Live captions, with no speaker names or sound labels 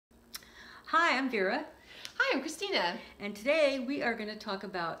Hi, I'm Vera. Hi, I'm Christina. And today we are going to talk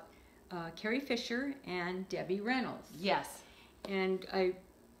about Carrie Fisher and Debbie Reynolds. Yes. And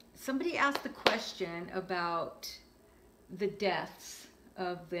somebody asked the question about the deaths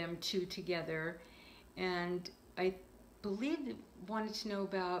of them two together, and I believe they wanted to know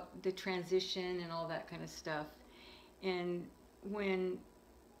about the transition and all that kind of stuff. And when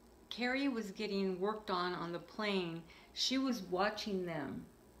Carrie was getting worked on the plane, she was watching them.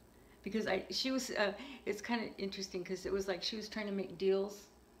 Because it's kind of interesting because it was like she was trying to make deals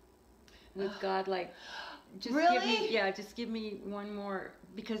with God, like, just give me one more,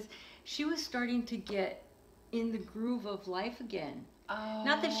 because she was starting to get in the groove of life again. Oh.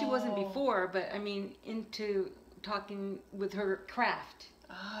 Not that she wasn't before, but I mean, into talking with her craft.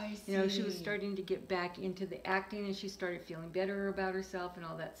 Oh, I see. You know, she was starting to get back into the acting, and she started feeling better about herself and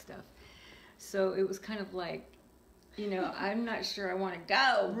all that stuff. So it was kind of like, you know, I'm not sure I want to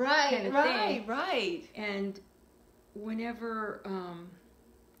go. Right, kind of right, thing. right. And whenever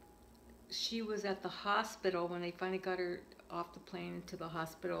she was at the hospital, when they finally got her off the plane to the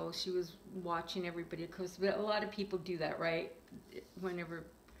hospital, she was watching everybody. Because a lot of people do that, right? Whenever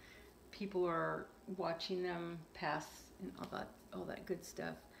people are watching them pass and all that good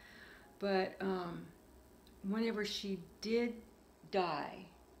stuff. But whenever she did die,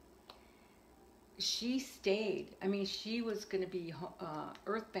 she stayed. I mean, she was going to be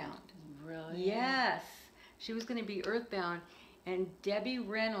earthbound. Really? Yes. She was going to be earthbound, and Debbie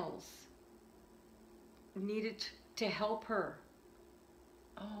Reynolds needed to help her.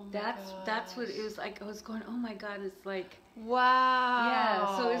 Oh my That's what it was like. I was going, oh my God, it's like, wow.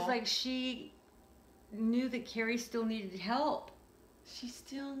 yeah. So it's like she knew that Carrie still needed help. She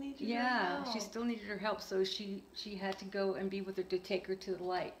still needed her help. help. She still needed her help, so she had to go and be with her to take her to the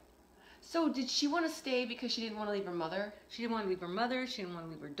light. So did she want to stay because she didn't want to leave her mother? She didn't want to leave her mother. She didn't want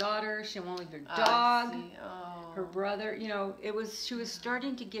to leave her daughter. She didn't want to leave her dog, her brother. You know, she was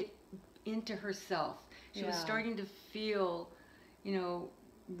starting to get into herself. She was starting to feel, you know,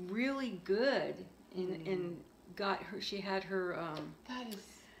 really good, and she had her that is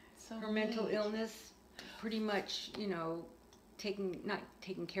so her mental illness pretty much, you know, not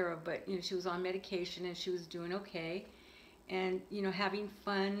taken care of, but you know, she was on medication and she was doing okay, and you know, having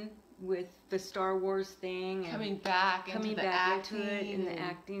fun with the Star Wars thing, and coming back into it, and the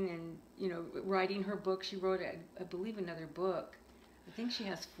acting, and you know, writing her book. She wrote, I believe, another book. I think she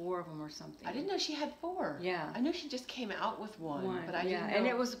has 4 of them or something. I didn't know she had 4. Yeah. I know she just came out with one, but I didn't know. And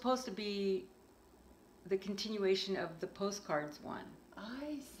it was supposed to be the continuation of the postcards one.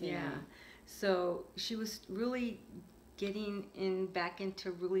 I see. Yeah. So she was really getting back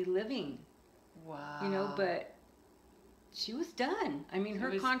into really living. Wow. You know, but she was done. I mean,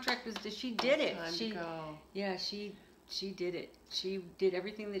 her contract was that she did it. Time to go. Yeah, she did it. She did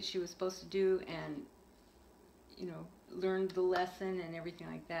everything that she was supposed to do, and you know, learned the lesson and everything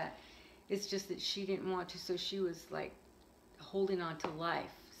like that. It's just that she didn't want to, so she was like holding on to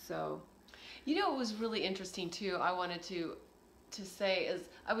life. So, you know, it was really interesting too. I wanted to say is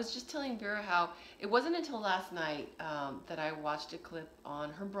I was just telling Vera how it wasn't until last night that I watched a clip on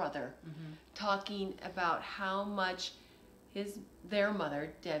her brother talking about how much their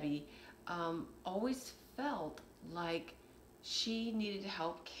mother, Debbie, always felt like she needed to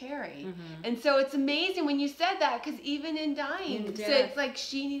help Carrie. And so it's amazing when you said that, because even in dying, so it's like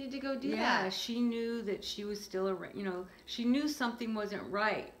she needed to go do that. Yeah, she knew that she was still around. You know, she knew something wasn't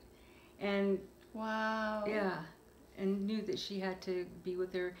right, and wow. Yeah, and knew that she had to be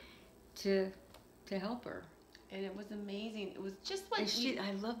with her to help her. And it was amazing. It was just like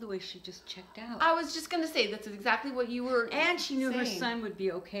I love the way she just checked out. I was just gonna say that's exactly what you were. And she knew her son would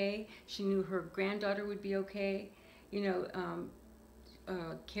be okay. She knew her granddaughter would be okay. You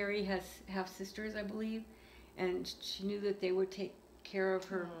know, Carrie has half-sisters, I believe, and she knew that they would take care of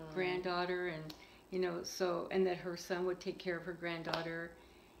her granddaughter, and you know, and that her son would take care of her granddaughter,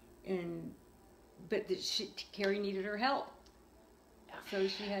 but that Carrie needed her help, so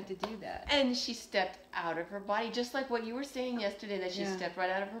she had to do that. And she stepped out of her body, just like what you were saying yesterday, that she stepped right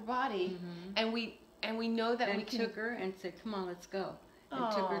out of her body, and we know that we took her and said, "Come on, let's go." And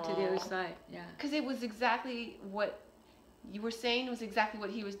took her to the other side. Yeah. Because it was exactly what you were saying. It was exactly what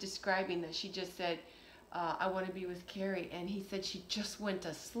he was describing. That she just said, "I want to be with Carrie," and he said she just went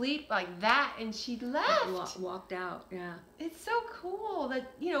to sleep like that, and she left. Walked out. Yeah. It's so cool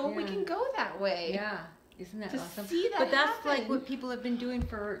that we can go that way. Yeah. Isn't that awesome? See that but that's happen. like what people have been doing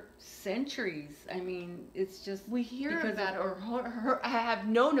for centuries. I mean, it's just we hear about it, or have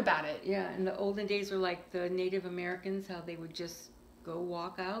known about it. Yeah. In the olden days, were like the Native Americans, how they would just go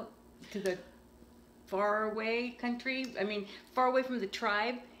walk out to the far away country. I mean, far away from the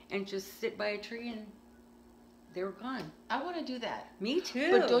tribe, and just sit by a tree, and they were gone. I want to do that. Me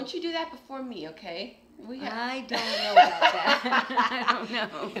too. But don't you do that before me, okay? I don't know about that. I don't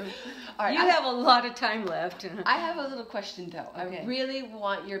know. All right, you have a lot of time left. I have a little question though. Okay. I really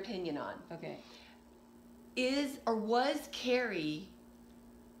want your opinion on. Okay. Is or was Carrie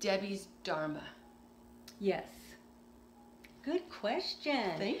Debbie's Dharma? Yes. Good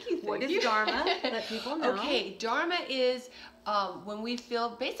question. Thank you. What is Dharma? Let people know. Okay, Dharma is when we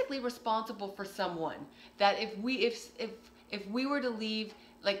feel basically responsible for someone. That if we were to leave,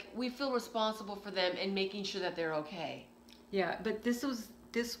 like we feel responsible for them and making sure that they're okay. Yeah, but this was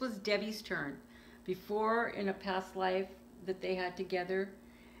Debbie's turn. Before, in a past life that they had together,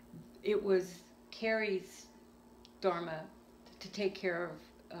 it was Carrie's Dharma to take care of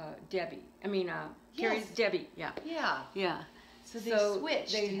Debbie. I mean, Carrie's Debbie. Yeah. Yeah. Yeah. So they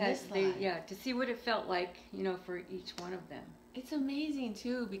switched in this life. Yeah, to see what it felt like, you know, for each one of them. It's amazing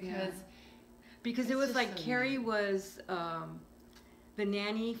too because it was like Carrie was the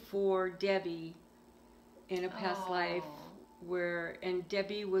nanny for Debbie in a past life, and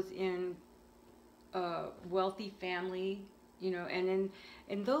Debbie was in a wealthy family, you know, and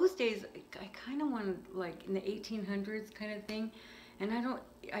in those days, I kind of wanted, like in the 1800s kind of thing, and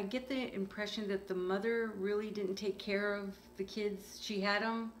I get the impression that the mother really didn't take care of the kids. She had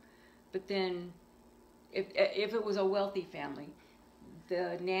them, but then if it was a wealthy family,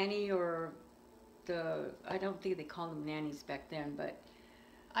 the nanny or I don't think they called them nannies back then, but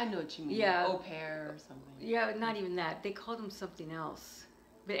I know what you mean. Yeah, au pair or something. Yeah, not even that. They called them something else.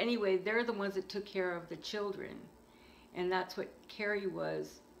 But anyway, they're the ones that took care of the children, and that's what Carrie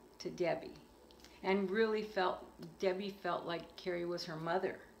was to Debbie, and really Debbie felt like Carrie was her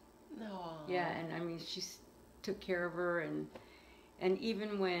mother. No. Yeah, and I mean she took care of her, and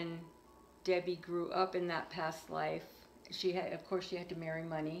even when Debbie grew up in that past life, she had to marry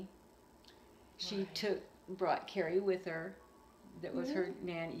money. She brought Carrie with her. That was her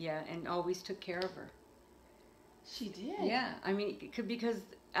nanny, yeah, and always took care of her. She did? Yeah, I mean, because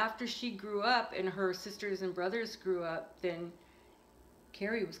after she grew up and her sisters and brothers grew up, then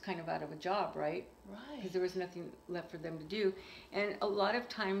Carrie was kind of out of a job, right? Right. Because there was nothing left for them to do. And a lot of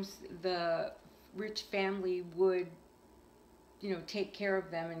times the rich family would, you know, take care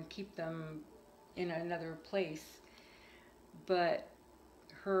of them and keep them in another place. But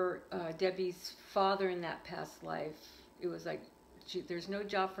Debbie's father in that past life, it was like, there's no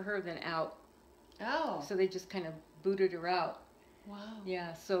job for her, then out. Oh. So they just kind of booted her out. Wow.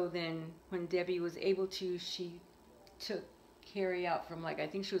 Yeah, so then when Debbie was able to, she took Carrie out from, like, I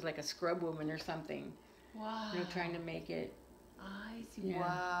think she was like a scrub woman or something. Wow. You know, trying to make it. I see. Yeah.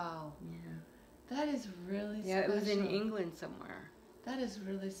 Wow. Yeah. That is really special. Yeah, it was in England somewhere. That is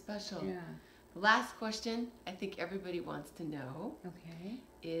really special. Yeah. The last question I think everybody wants to know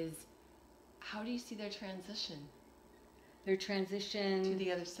is, how do you see their transition? Their transition to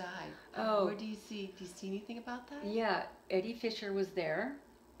the other side. Oh. Where do you see anything about that? Yeah, Eddie Fisher was there.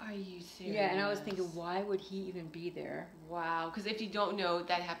 Are you serious? Yeah, and I was thinking, why would he even be there? Wow, because if you don't know,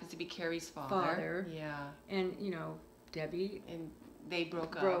 that happens to be Carrie's father. Yeah. And, you know, Debbie. And they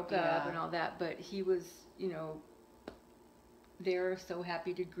broke up and all that, but he was, you know, there, so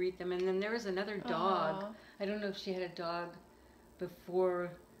happy to greet them. And then there was another dog. Aww. I don't know if she had a dog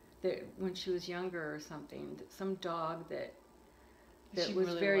before, when she was younger or something. Some dog that was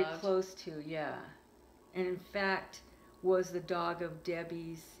really very close to, yeah. And in fact, was the dog of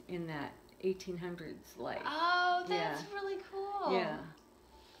Debbie's in that 1800s life. Oh, that's really cool. Yeah.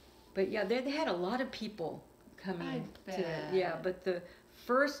 But yeah, they had a lot of people coming to, yeah, but the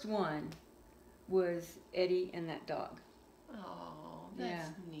first one was Eddie and that dog. Oh, that's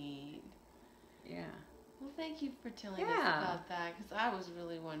neat. Yeah. Well, thank you for telling us about that, because I was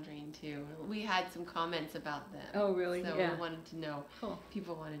really wondering too. We had some comments about them. Oh, really? So yeah. we wanted to know. Cool.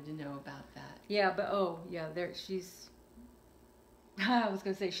 People wanted to know about that. Yeah, but she's. I was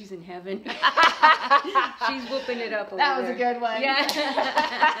gonna say she's in heaven. She's whooping it up over there. That was a good one. Yeah.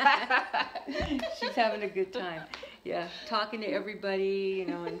 She's having a good time. Yeah, talking to everybody, you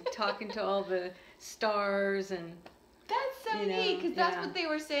know, and talking to all the stars and. That's so neat, because that's what they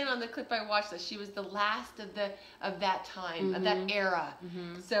were saying on the clip I watched, that she was the last of that time, of that era.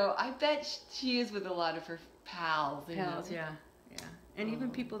 So I bet she is with a lot of her pals. Pals, yeah. And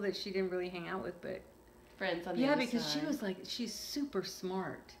even people that she didn't really hang out with, but friends on the other because side. she was like, she's super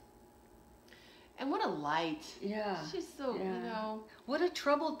smart. And what a light. Yeah. She's so, you know. What a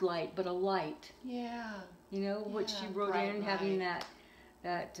troubled light, but a light. Yeah. You know, what she wrote in, having that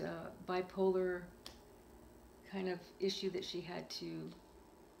bipolar kind of issue that she had to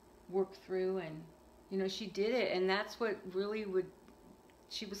work through, and you know, she did it, and that's what really would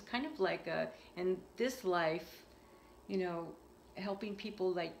she was kind of like in this life, you know, helping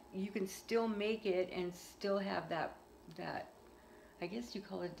people, like, you can still make it and still have that, I guess you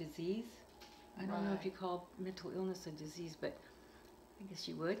call it disease. I don't know if you call mental illness a disease, but I guess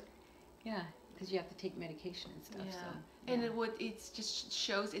you would. Yeah, because you have to take medication and stuff. Yeah. So, and it just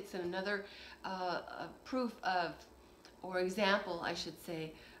shows it's another proof of, or example, I should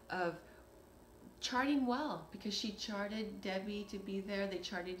say, of charting well, because she charted Debbie to be there. They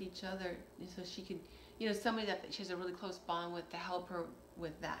charted each other, so she could, you know, somebody that she has a really close bond with to help her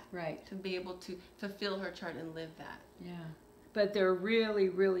with that. Right. To be able to fulfill her chart and live that. Yeah. But they're really,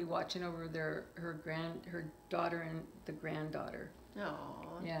 really watching over her daughter and the granddaughter. Oh.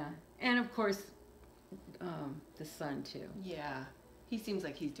 Yeah. And of course, the son too. Yeah. He seems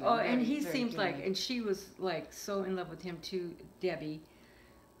like he's doing. Oh, and he seems like, and she was like so in love with him too, Debbie.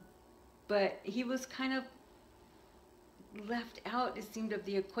 But he was kind of left out, it seemed, of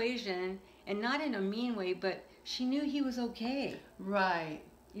the equation, and not in a mean way, but she knew he was okay. Right.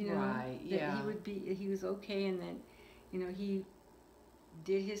 You know, right. Yeah. That he was okay, and then, you know, he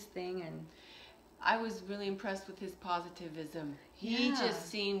did his thing. And I was really impressed with his positivism. He just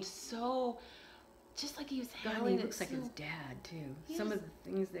seemed so, just like he was handling it. He looks like his dad too. Some of the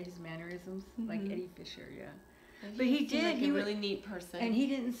things that his mannerisms, like Eddie Fisher, yeah. But he did. Like he was a really neat person. And he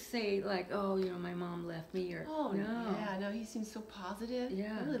didn't say like, oh, you know, my mom left me, or no. Yeah, no, he seemed so positive.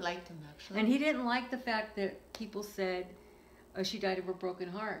 Yeah. I really liked him, actually. And he didn't like the fact that people said, oh, she died of a broken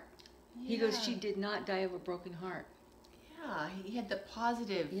heart. Yeah. He goes, she did not die of a broken heart. Yeah, he had the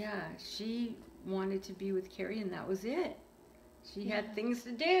positive. Yeah, she wanted to be with Carrie, and that was it. She had things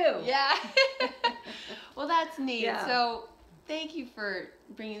to do. Yeah. Well, that's neat. Yeah. So thank you for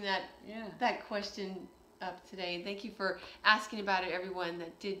bringing that question up today, and thank you for asking about it, everyone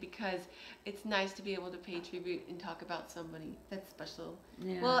that did, because it's nice to be able to pay tribute and talk about somebody that's special.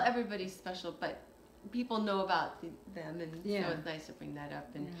 Yeah. Well, everybody's special, but people know about them, and so it's nice to bring that up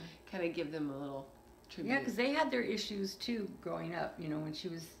and kind of give them a little tribute. Yeah, because they had their issues too growing up. You know, when she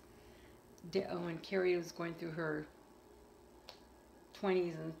was, when Carrie was going through her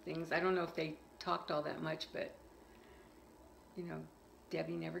 20s and things. I don't know if they talked all that much, but you know,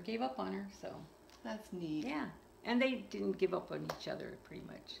 Debbie never gave up on her, so. That's neat. Yeah, and they didn't give up on each other pretty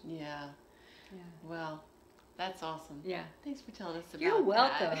much. Yeah. Yeah. Well, that's awesome. Yeah. Thanks for telling us about You're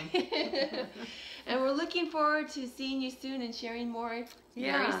welcome. that. And we're looking forward to seeing you soon and sharing more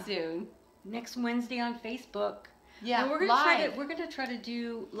very soon. Next Wednesday on Facebook. Yeah, and we're gonna try to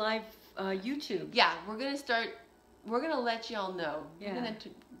do live YouTube. Yeah, we're gonna let y'all know. Yeah. We're gonna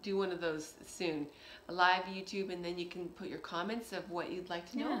do one of those soon, a live YouTube, and then you can put your comments of what you'd like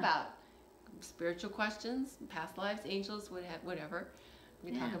to know about. Spiritual questions, past lives, angels, whatever.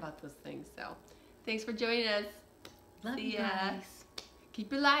 We talk about those things. So, thanks for joining us. Love you guys.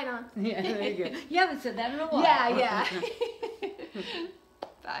 Keep your light on. Yeah, there you go. You haven't said that in a while. Yeah.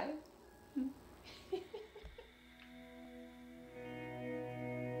 Bye.